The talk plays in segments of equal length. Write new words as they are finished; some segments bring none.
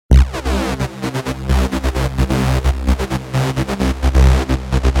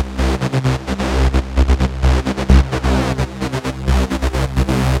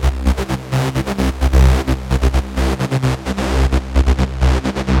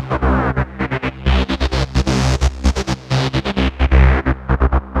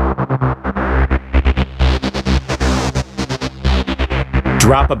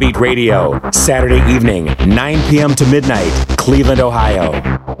Drop a Beat Radio, Saturday evening, 9 p.m. to midnight, Cleveland,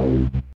 Ohio.